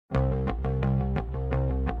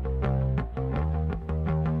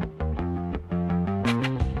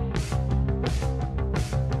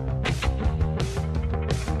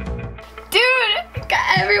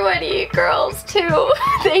everybody, girls too.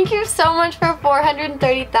 Thank you so much for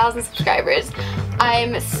 430,000 subscribers.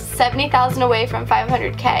 I'm 70,000 away from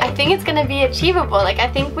 500K. I think it's gonna be achievable. Like, I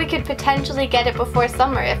think we could potentially get it before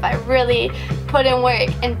summer if I really put in work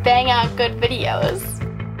and bang out good videos.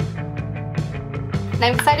 And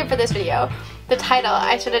I'm excited for this video. The title,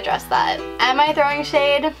 I should address that. Am I throwing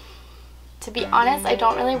shade? To be honest, I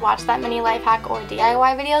don't really watch that many life hack or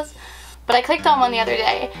DIY videos, but I clicked on one the other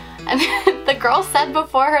day and the girl said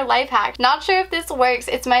before her life hack, not sure if this works,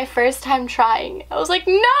 it's my first time trying. I was like,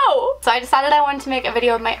 no! So I decided I wanted to make a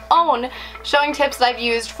video of my own showing tips that I've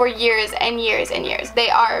used for years and years and years.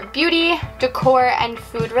 They are beauty, decor, and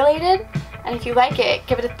food related. And if you like it,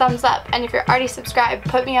 give it a thumbs up. And if you're already subscribed,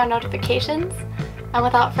 put me on notifications. And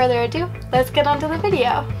without further ado, let's get on to the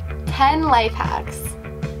video. 10 life hacks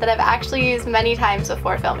that I've actually used many times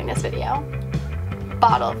before filming this video.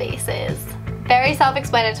 Bottle vases. Very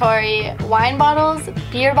self-explanatory. Wine bottles,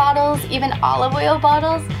 beer bottles, even olive oil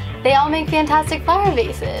bottles, they all make fantastic flower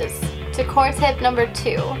vases. Decor tip number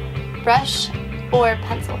 2, brush or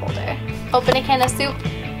pencil holder. Open a can of soup,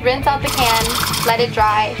 rinse out the can, let it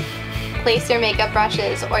dry, place your makeup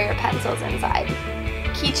brushes or your pencils inside.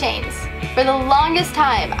 Keychains. For the longest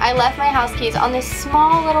time, I left my house keys on this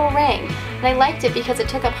small little ring, and I liked it because it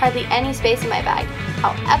took up hardly any space in my bag.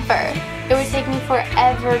 However, it would take me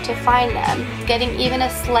forever to find them. Getting even a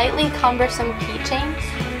slightly cumbersome keychain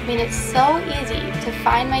made it so easy to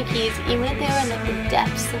find my keys even if they were in the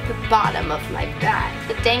depths at the bottom of my bag.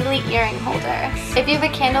 The dangly earring holder. If you have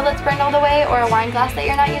a candle that's burned all the way or a wine glass that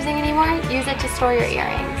you're not using anymore, use it to store your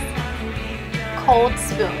earrings. Cold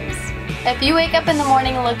spoons. If you wake up in the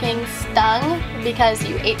morning looking stung because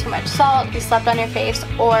you ate too much salt, you slept on your face,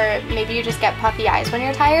 or maybe you just get puffy eyes when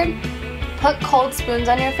you're tired, put cold spoons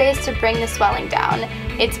on your face to bring the swelling down.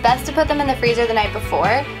 It's best to put them in the freezer the night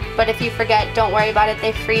before, but if you forget, don't worry about it,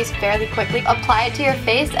 they freeze fairly quickly. Apply it to your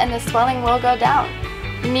face and the swelling will go down.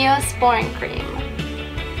 Neosporin cream.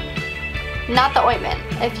 Not the ointment.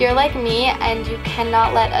 If you're like me and you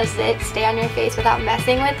cannot let a zit stay on your face without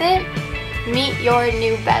messing with it, meet your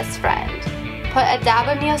new best friend. Put a dab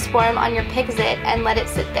of Neosporin on your pick zit and let it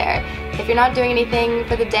sit there. If you're not doing anything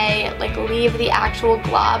for the day, like, leave the actual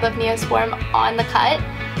glob of Neosporin on the cut.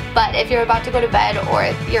 But if you're about to go to bed or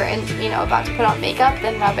if you're about to put on makeup,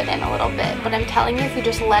 then rub it in a little bit. But I'm telling you, if you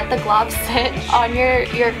just let the glob sit on your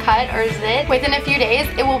cut or zit, within a few days,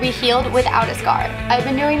 it will be healed without a scar. I've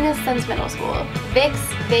been doing this since middle school. Vicks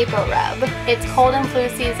Vapor Rub. It's cold and flu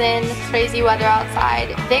season, it's crazy weather outside.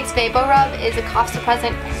 Vicks Vapor Rub is a cough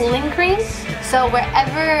suppressant cooling cream. So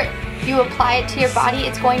wherever you apply it to your body,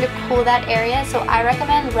 it's going to cool that area. So I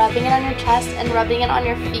recommend rubbing it on your chest and rubbing it on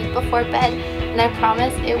your feet before bed. And I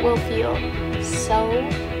promise it will feel so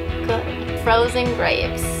good. Frozen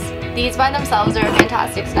grapes. These by themselves are a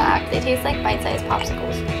fantastic snack. They taste like bite-sized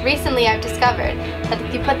popsicles. Recently I've discovered that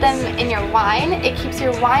if you put them in your wine, it keeps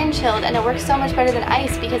your wine chilled and it works so much better than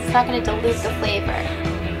ice because it's not going to dilute the flavor.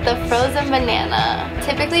 The frozen banana.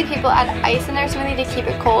 Typically people add ice in their smoothie to keep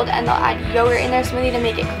it cold and they'll add yogurt in their smoothie to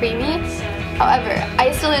make it creamy. However,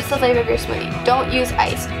 ice dilutes the flavor of your smoothie. Don't use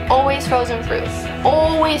ice. Always frozen fruit.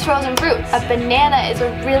 Always frozen fruit. A banana is a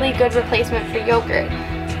really good replacement for yogurt.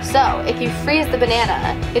 So if you freeze the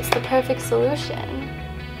banana, it's the perfect solution.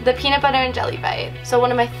 The peanut butter and jelly bite. So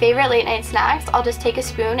one of my favorite late night snacks, I'll just take a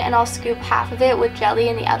spoon and I'll scoop half of it with jelly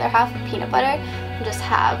and the other half with peanut butter and just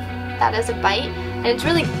have that as a bite. And it's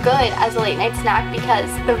really good as a late night snack because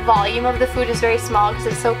the volume of the food is very small because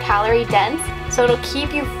it's so calorie dense. So it'll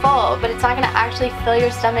keep you full, but it's not going to actually fill your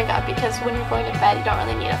stomach up because when you're going to bed, you don't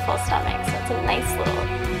really need a full stomach. So it's a nice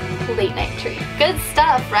little late night treat. Good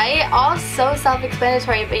stuff, right? All so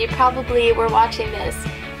self-explanatory, but you probably were watching this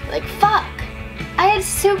like, fuck, I had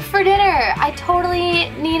soup for dinner. I totally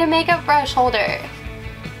need a makeup brush holder.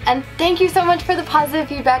 And thank you so much for the positive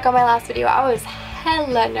feedback on my last video. I was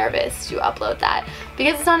hella nervous to upload that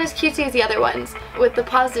because it's not as cutesy as the other ones. With the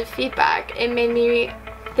positive feedback, it made me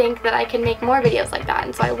think that I can make more videos like that,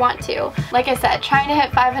 and so I want to. Like I said, trying to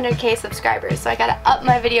hit 500K subscribers, so I gotta up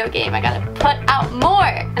my video game. I gotta put out more.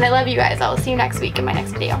 And I love you guys. I will see you next week in my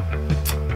next video.